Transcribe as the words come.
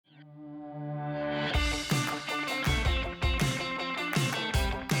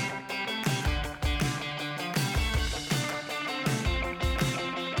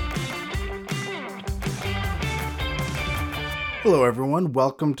Hello, everyone.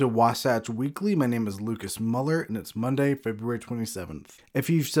 Welcome to Wasatch Weekly. My name is Lucas Muller, and it's Monday, February 27th. If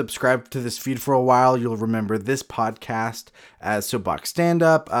you've subscribed to this feed for a while, you'll remember this podcast as Soapbox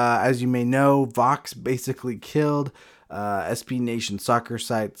Stand-Up. As you may know, Vox basically killed SB Nation soccer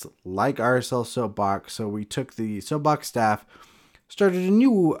sites like RSL Soapbox, so we took the Soapbox staff, started a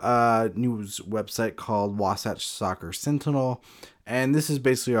new news website called Wasatch Soccer Sentinel, and this is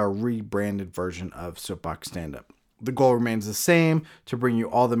basically our rebranded version of Soapbox Stand-Up. The goal remains the same, to bring you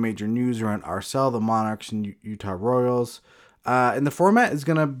all the major news around RSL, the Monarchs, and Utah Royals. And the format is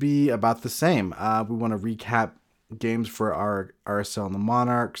going to be about the same. We want to recap games for our RSL and the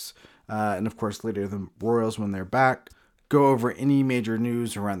Monarchs, and of course later the Royals when they're back. Go over any major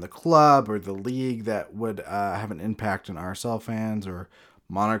news around the club or the league that would have an impact on RSL fans or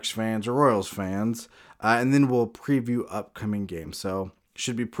Monarchs fans or Royals fans. And then we'll preview upcoming games. So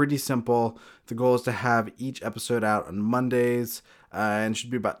should be pretty simple. The goal is to have each episode out on Mondays, and should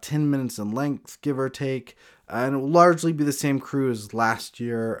be about 10 minutes in length, give or take. And it will largely be the same crew as last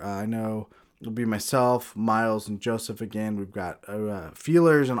year. I know it'll be myself, Miles, and Joseph again. We've got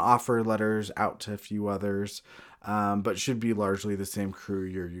feelers and offer letters out to a few others, but should be largely the same crew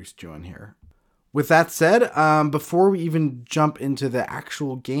you're used to on here. With that said, before we even jump into the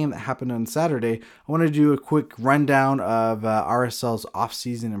actual game that happened on Saturday, I want to do a quick rundown of RSL's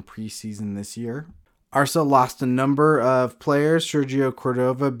offseason and preseason this year. RSL lost a number of players, Sergio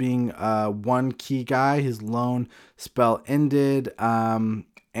Cordova being one key guy. His loan spell ended,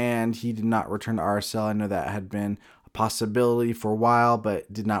 and he did not return to RSL. I know that had been a possibility for a while,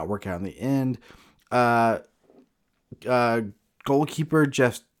 but did not work out in the end. Goalkeeper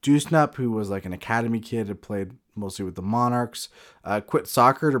Jeff Dewsnup, who was like an academy kid, had played mostly with the Monarchs, quit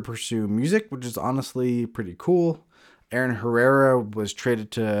soccer to pursue music, which is honestly pretty cool. Aaron Herrera was traded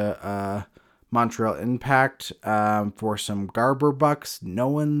to Montreal Impact for some Garber bucks. No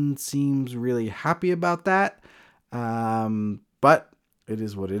one seems really happy about that, but it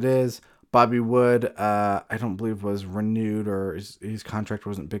is what it is. Bobby Wood, I don't believe was renewed, or his contract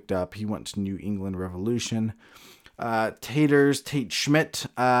wasn't picked up. He went to New England Revolution. Tate Schmidt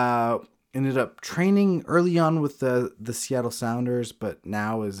ended up training early on with the Seattle Sounders, but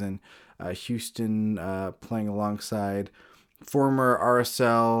now is in Houston playing alongside former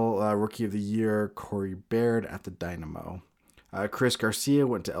RSL Rookie of the Year Corey Baird at the Dynamo. Chris Garcia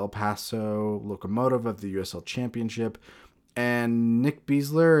went to El Paso Locomotive of the USL Championship, and Nick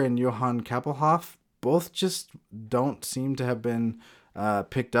Biesler and Johan Kappelhoff both just don't seem to have been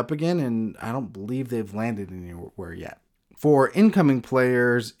picked up again, and I don't believe they've landed anywhere yet. For incoming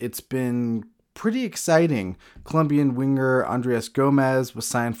players, it's been pretty exciting. Colombian winger Andres Gomez was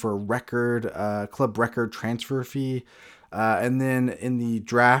signed for a club record transfer fee. And then in the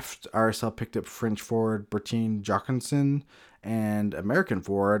draft, RSL picked up French forward Bertine Jockensen and American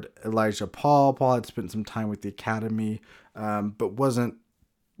forward Elijah Paul. Paul had spent some time with the academy, but wasn't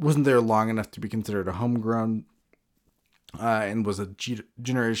there long enough to be considered a homegrown, and was a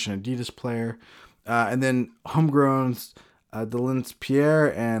Generation Adidas player. And then homegrowns Delins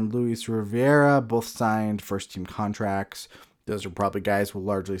Pierre and Luis Rivera both signed first-team contracts. Those are probably guys we'll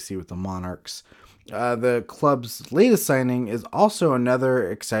largely see with the Monarchs. The club's latest signing is also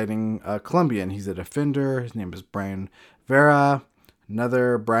another exciting Colombian. He's a defender. His name is Brian Vera.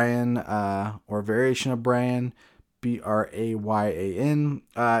 Another Brian, or variation of Brian, Bryan.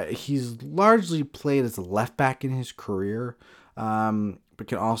 He's largely played as a left back in his career, but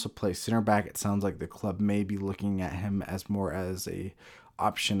can also play center back. It sounds like the club may be looking at him as more as a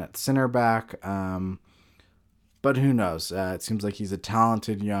option at center back, but who knows? It seems like he's a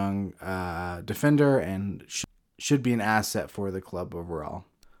talented young defender and should be an asset for the club overall.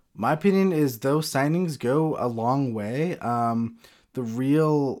 My opinion is those signings go a long way. The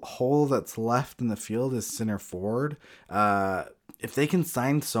real hole that's left in the field is center forward. If they can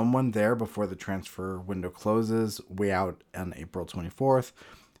sign someone there before the transfer window closes, way out on April 24th,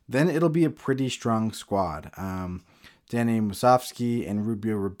 then it'll be a pretty strong squad. Danny Musovski and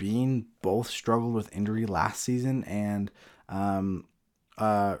Rubio Rabin both struggled with injury last season, and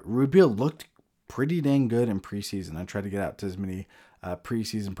Rubio looked pretty dang good in preseason. I tried to get out to as many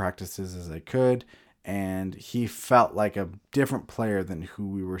preseason practices as I could, and he felt like a different player than who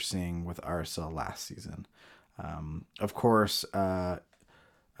we were seeing with RSL last season. Of course,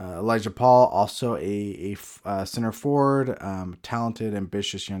 Elijah Paul, also a center forward, talented,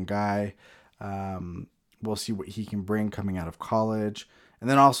 ambitious young guy. We'll see what he can bring coming out of college. And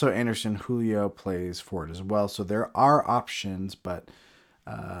then also Anderson Julio plays forward as well. So there are options, but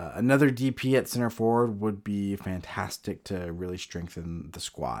another DP at center forward would be fantastic to really strengthen the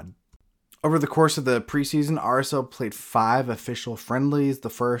squad. Over the course of the preseason, RSL played 5 official friendlies. The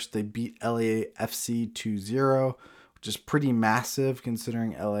first, they beat LAFC 2-0, which is pretty massive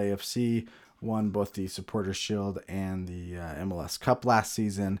considering LAFC won both the Supporters' Shield and the MLS Cup last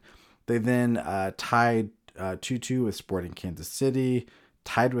season. They then tied 2-2 with Sporting Kansas City,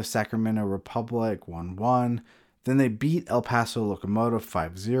 tied with Sacramento Republic 1-1. Then they beat El Paso Locomotive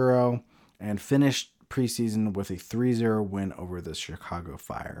 5-0 and finished preseason with a 3-0 win over the Chicago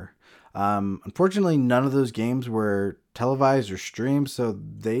Fire. Unfortunately, none of those games were televised or streamed, so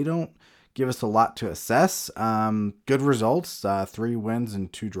they don't give us a lot to assess. Good results, 3 wins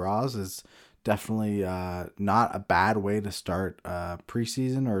and 2 draws is definitely not a bad way to start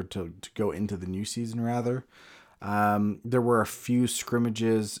preseason or to go into the new season, rather. There were a few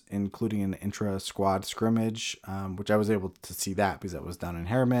scrimmages, including an intra-squad scrimmage, which I was able to see that because that was down in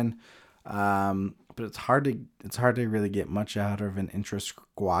Harriman. But it's hard to really get much out of an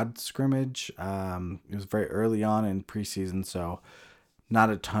intra-squad scrimmage. It was very early on in preseason, so not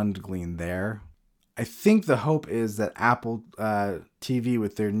a ton to glean there. I think the hope is that Apple TV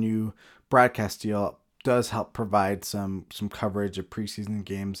with their new broadcast deal does help provide some coverage of preseason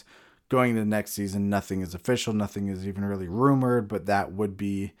games going into next season. Nothing is official, nothing is even really rumored, but that would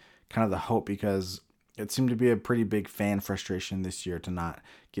be kind of the hope because it seemed to be a pretty big fan frustration this year to not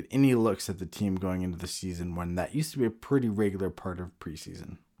get any looks at the team going into the season when that used to be a pretty regular part of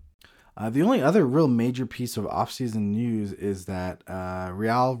preseason. The only other real major piece of offseason news is that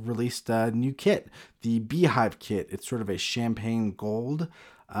Real released a new kit, the Beehive kit. It's sort of a champagne gold.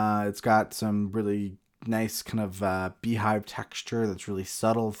 It's got some really nice kind of beehive texture that's really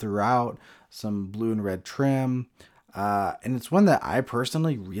subtle throughout, some blue and red trim. And it's one that I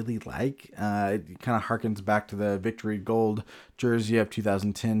personally really like. It kind of harkens back to the Victory Gold jersey of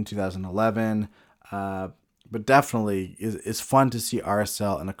 2010, 2011. But definitely is fun to see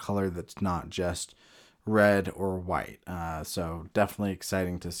RSL in a color that's not just red or white. So definitely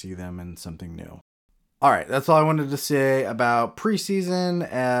exciting to see them in something new. All right, that's all I wanted to say about preseason.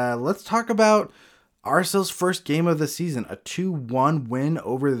 Let's talk about RSL's first game of the season, a 2-1 win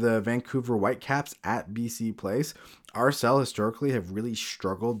over the Vancouver Whitecaps at BC Place. RSL historically have really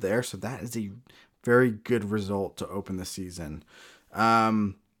struggled there, so that is a very good result to open the season.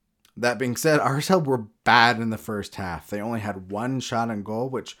 That being said, RSL were bad in the first half. They only had 1 shot on goal,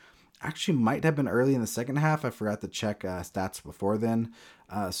 which actually might have been early in the second half. I forgot to check stats before then.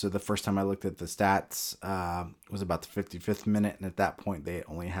 So the first time I looked at the stats was about the 55th minute, and at that point they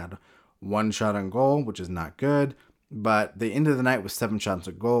only had 1 shot on goal, which is not good. But they ended the night with 7 shots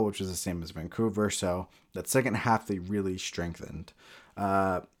on goal, which is the same as Vancouver. So that second half they really strengthened.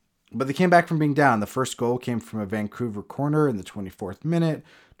 But they came back from being down. The first goal came from a Vancouver corner in the 24th minute.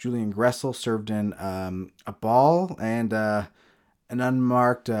 Julian Gressel served in a ball, and an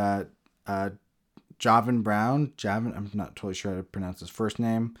unmarked Javin Brown. I'm not totally sure how to pronounce his first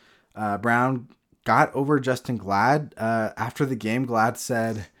name. Brown got over Justin Glad. After the game, Glad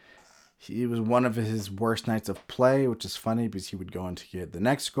said it was one of his worst nights of play, which is funny because he would go on to get the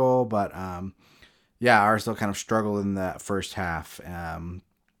next goal. But RSL kind of struggled in that first half.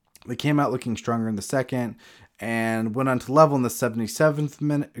 They came out looking stronger in the second and went on to level in the 70th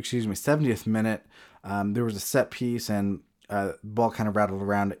minute. There was a set piece and ball kind of rattled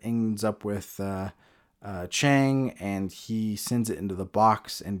around. It ends up with Chang, and he sends it into the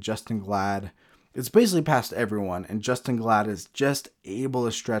box, and Justin Glad, it's basically past everyone, and Justin Glad is just able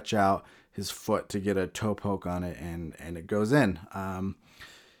to stretch out his foot to get a toe poke on it, and it goes in.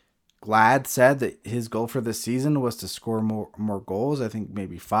 Glad said that his goal for this season was to score more goals, I think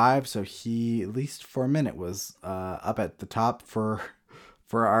maybe 5, so he, at least for a minute, was up at the top for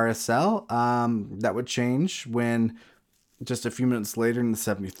RSL. That would change when just a few minutes later in the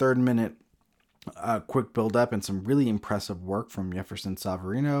 73rd minute, a quick build-up and some really impressive work from Jefferson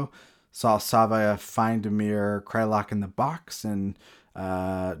Savarino saw Savia find Damir Kreilach in the box, and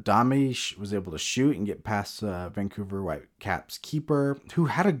Dami was able to shoot and get past Vancouver Whitecaps keeper, who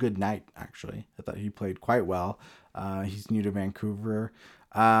had a good night, actually. I thought he played quite well. He's new to Vancouver.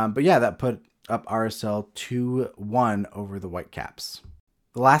 But yeah, that put up RSL 2-1 over the Whitecaps.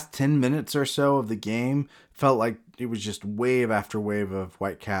 The last 10 minutes or so of the game felt like it was just wave after wave of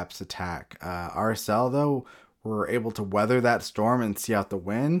Whitecaps attack. RSL, though, were able to weather that storm and see out the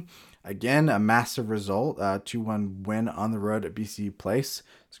win. Again, a massive result, 2-1 win on the road at BC Place.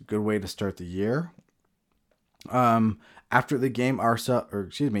 It's a good way to start the year. After the game,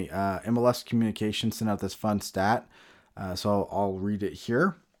 MLS Communications sent out this fun stat, so I'll read it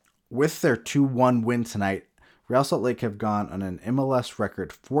here. With their 2-1 win tonight, Real Salt Lake have gone on an MLS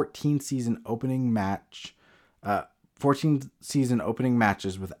record 14 season opening match 14 season opening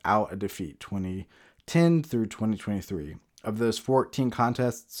matches without a defeat, 2010 through 2023. Of those 14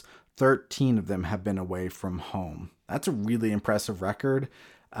 contests, 13 of them have been away from home. That's a really impressive record.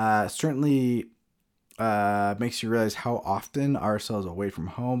 Certainly makes you realize how often RSL is away from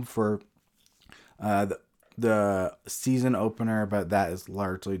home for the season opener, but that is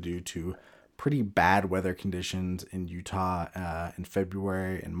largely due to pretty bad weather conditions in Utah in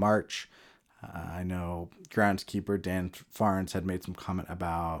February and March. I know groundskeeper Dan Farnes had made some comment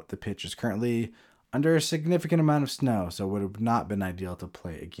about the pitch is currently under a significant amount of snow, so it would have not been ideal to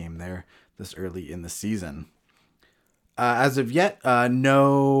play a game there this early in the season. As of yet,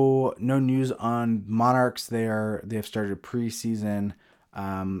 no news on Monarchs. They have started preseason.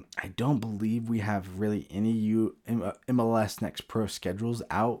 I don't believe we have really any MLS Next Pro schedules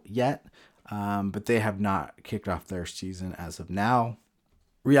out yet, but they have not kicked off their season as of now.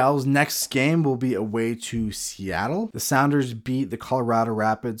 Real's next game will be away to Seattle. The Sounders beat the Colorado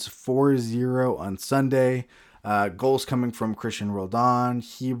Rapids 4-0 on Sunday. Goals coming from Christian Roldan,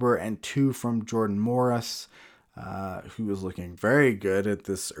 Heber, and 2 from Jordan Morris, who is looking very good at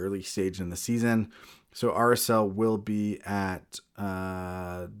this early stage in the season. So RSL will be at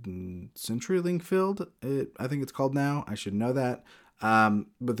CenturyLink Field, I think it's called now. I should know that.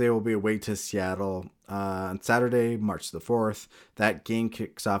 But they will be away to Seattle on Saturday, March the 4th. That game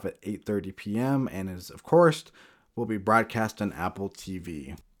kicks off at 8:30 p.m. and is, of course, will be broadcast on Apple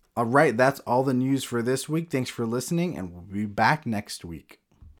TV. All right, that's all the news for this week. Thanks for listening, and we'll be back next week.